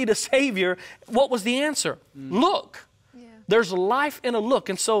really need a Savior. What was the answer? Look. There's life in a look.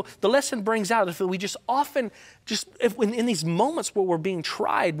 And so the lesson brings out if we just often, in these moments where we're being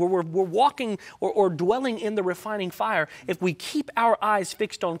tried, where we're walking or dwelling in the refining fire, if we keep our eyes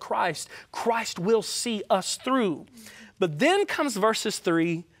fixed on Christ, Christ will see us through. But then comes verses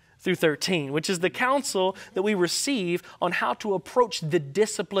 3 through 13, which is the counsel that we receive on how to approach the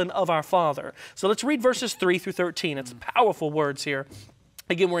discipline of our Father. So let's read verses 3 through 13. It's powerful words here.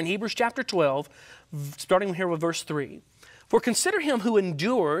 Again, we're in Hebrews chapter 12, starting here with verse 3. For consider him who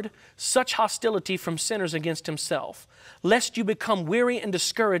endured such hostility from sinners against himself, lest you become weary and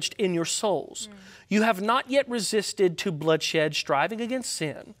discouraged in your souls. You have not yet resisted to bloodshed, striving against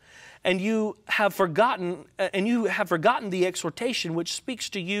sin. And you have forgotten the exhortation which speaks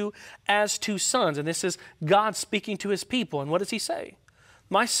to you as to sons. And this is God speaking to his people. And what does he say?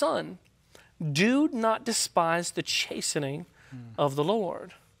 My son, Do not despise the chastening of the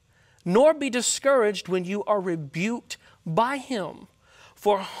Lord, nor be discouraged when you are rebuked by him.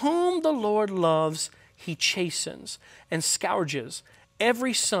 For whom the Lord loves, he chastens and scourges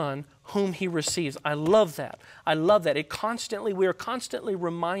every son whom he receives. I love that. I love that. We are constantly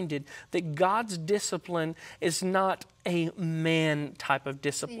reminded that God's discipline is not a man type of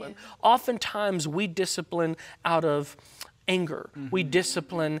discipline. Yeah. Oftentimes we discipline out of anger. We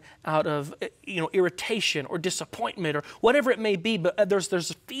discipline out of irritation or disappointment or whatever it may be, but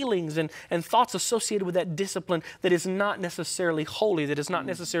there's feelings and thoughts associated with that discipline that is not necessarily holy, that is not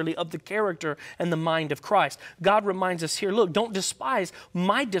necessarily of the character and the mind of Christ. God reminds us here, look, don't despise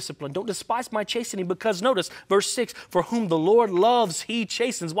my discipline. Don't despise my chastening, because notice verse 6, for whom the Lord loves, he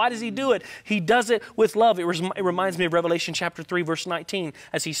chastens. Why does he do it? He does it with love. It reminds me of Revelation chapter 3, verse 19,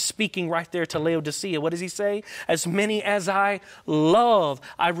 as he's speaking right there to Laodicea. What does he say? As many as I love,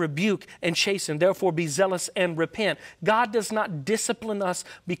 I rebuke and chasten. Therefore be zealous and repent. God does not discipline us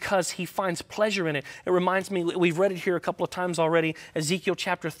because he finds pleasure in it. It reminds me, we've read it here a couple of times already, Ezekiel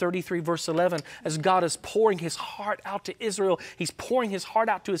chapter 33 verse 11, as God is pouring his heart out to Israel. He's pouring his heart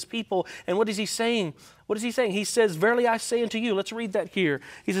out to his people. And what is he saying? What is he saying? He says, verily I say unto you, let's read that here.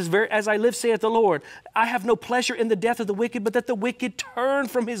 He says, as I live, saith the Lord, I have no pleasure in the death of the wicked, but that the wicked turn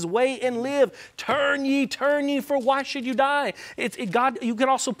from his way and live. Turn ye, for why should you die? God, you can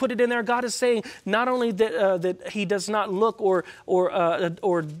also put it in there. God is saying not only that he does not look or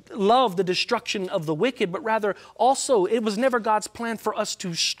love the destruction of the wicked, but rather also it was never God's plan for us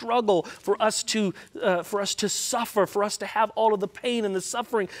to struggle, for us to suffer, for us to have all of the pain and the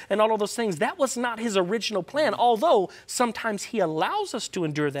suffering and all of those things. That was not his original plan, although sometimes he allows us to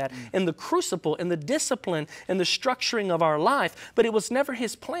endure that in the crucible, in the discipline, in the structuring of our life. But it was never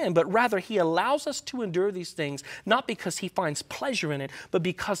his plan, but rather he allows us to endure these things, not because he finds pleasure in it, but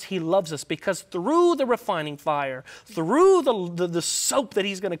because he loves us, because through the refining fire, through the soap that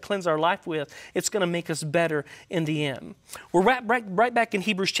he's going to cleanse our life with, it's going to make us better in the end. We're right back in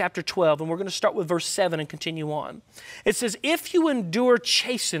Hebrews chapter 12, and we're going to start with verse 7 and continue on. It says, if you endure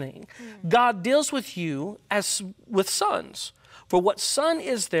chastening, God deals with you as with sons. For what son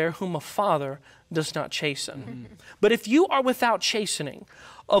is there whom a father does not chasten? But if you are without chastening,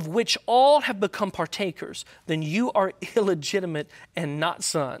 of which all have become partakers, then you are illegitimate and not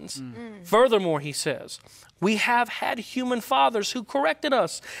sons. Furthermore, he says, we have had human fathers who corrected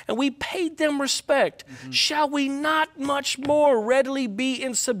us, and we paid them respect. Shall we not much more readily be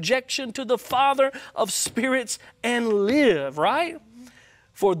in subjection to the Father of spirits and live, right?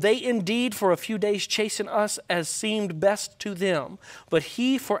 For they indeed for a few days chasten us as seemed best to them, but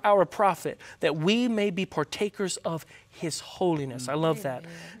he for our profit, that we may be partakers of his holiness. I love that.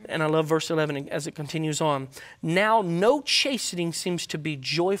 And I love verse 11 as it continues on. Now no chastening seems to be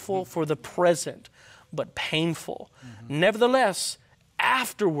joyful for the present, but painful. Nevertheless,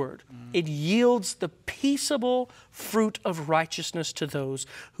 afterward, it yields the peaceable fruit of righteousness to those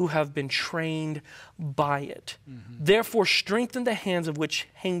who have been trained by it. Therefore, strengthen the hands of which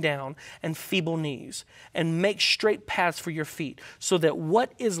hang down and feeble knees, and make straight paths for your feet, so that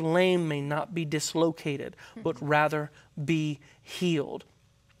what is lame may not be dislocated, but rather be healed.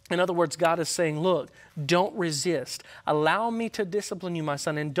 In other words, God is saying, look, don't resist. Allow me to discipline you, my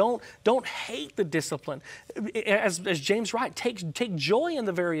son, and don't hate the discipline. As James writes, take joy in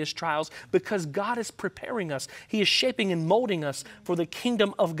the various trials, because God is preparing us. He is shaping and molding us for the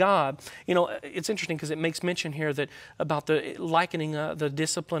kingdom of God. You know, it's interesting because it makes mention here that about the likening the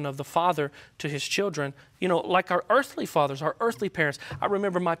discipline of the father to his children. You know, like our earthly fathers, our earthly parents. I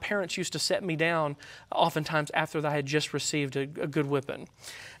remember my parents used to set me down oftentimes after I had just received a good whipping.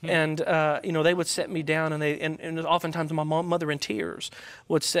 And, you know, they would set me down, and oftentimes my mother in tears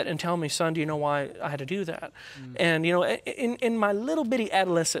would sit and tell me, son, do you know why I had to do that? And, you know, in my little bitty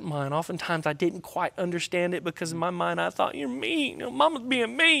adolescent mind, oftentimes I didn't quite understand it, because in my mind I thought, you're mean. You know, Mama's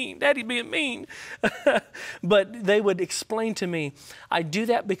being mean. Daddy's being mean. But they would explain to me, I do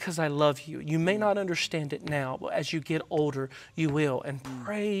that because I love you. You may not understand it now, but as you get older, you will. And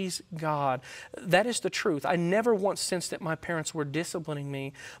praise God. That is the truth. I never once sensed that my parents were disciplining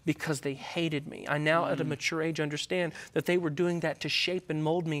me because they hated me. I now at a mature age understand that they were doing that to shape and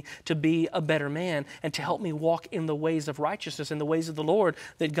mold me to be a better man and to help me walk in the ways of righteousness, in the ways of the Lord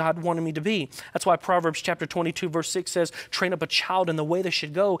that God wanted me to be. That's why Proverbs chapter 22 verse 6 says, train up a child in the way they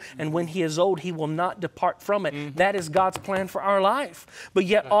should go, and when he is old, he will not depart from it. That is God's plan for our life. But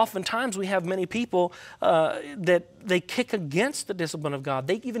yet oftentimes we have many people that they kick against the discipline of God.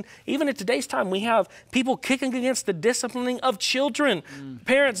 They even in today's time, we have people kicking against the disciplining of children.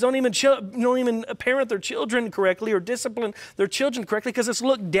 Parents don't even parent their children correctly or discipline their children correctly because it's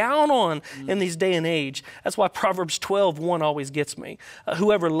looked down on in these day and age. That's why Proverbs 12:1 always gets me.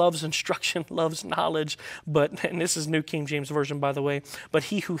 Whoever loves instruction loves knowledge, and this is New King James Version, by the way, but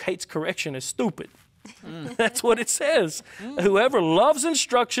he who hates correction is stupid. That's what it says. Whoever loves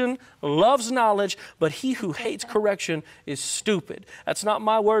instruction loves knowledge, but he who hates correction is stupid. That's not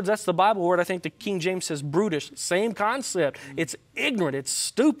my words. That's the Bible word. I think the King James says brutish. Same concept. It's ignorant. It's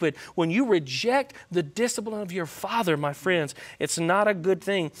stupid. When you reject the discipline of your father, my friends, it's not a good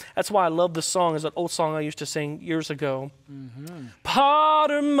thing. That's why I love the song. It's an old song I used to sing years ago.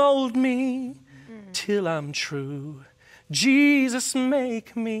 Potter, mold me till I'm true. Jesus,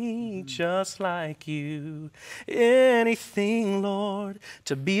 make me just like you. Anything, Lord,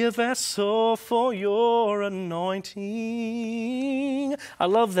 to be a vessel for your anointing. I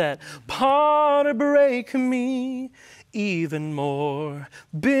love that. Potter, break me even more.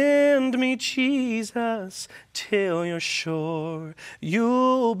 Bend me, Jesus, till you're sure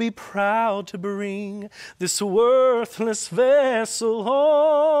you'll be proud to bring this worthless vessel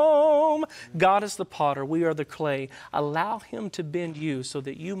home. God is the potter. We are the clay. Allow him to bend you so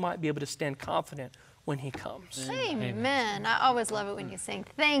that you might be able to stand confident when he comes. Amen. I always love it when you sing.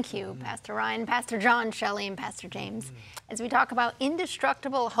 Thank you, Pastor Ryan, Pastor John, Shelley, and Pastor James. As we talk about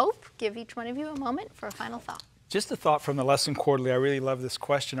indestructible hope, give each one of you a moment for a final thought. Just a thought from the Lesson Quarterly. I really love this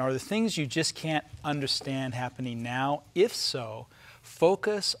question. Are there things you just can't understand happening now? If so,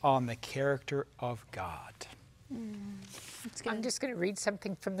 focus on the character of God. I'm just going to read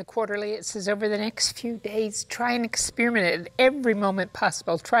something from the Quarterly. It says, over the next few days, try and experiment at every moment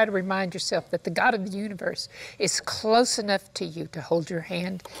possible. Try to remind yourself that the God of the universe is close enough to you to hold your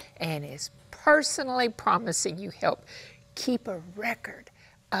hand and is personally promising you help. Keep a record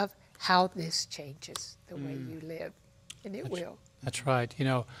of how this changes the way you live, and it will. That's right. You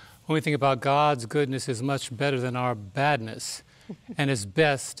know, when we think about God's goodness is much better than our badness, and his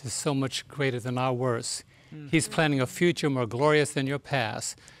best is so much greater than our worst. He's planning a future more glorious than your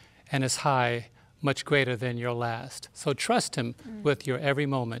past, and his high much greater than your last. So trust him with your every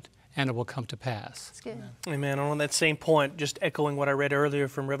moment, and it will come to pass. That's good. Amen. On that same point, just echoing what I read earlier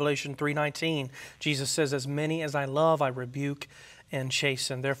from Revelation 3:19, Jesus says, as many as I love, I rebuke and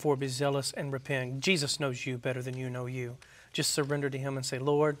chasten. Therefore be zealous and repent. Jesus knows you better than you know you. Just surrender to him and say,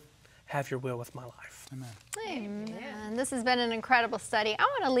 Lord, have your will with my life. Amen. Amen. This has been an incredible study. I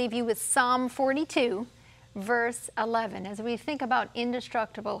want to leave you with Psalm 42, verse 11, as we think about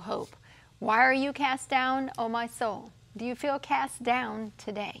indestructible hope. Why are you cast down, O my soul? Do you feel cast down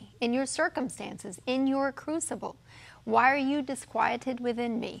today in your circumstances, in your crucible? Why are you disquieted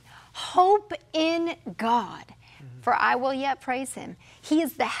within me? Hope in God, for I will yet praise him. He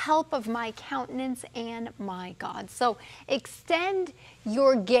is the help of my countenance and my God. So extend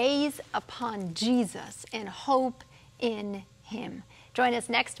your gaze upon Jesus and hope in him. Join us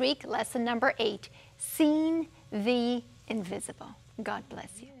next week, lesson number 8, Seeing the Invisible. God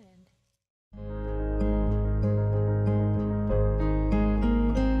bless you.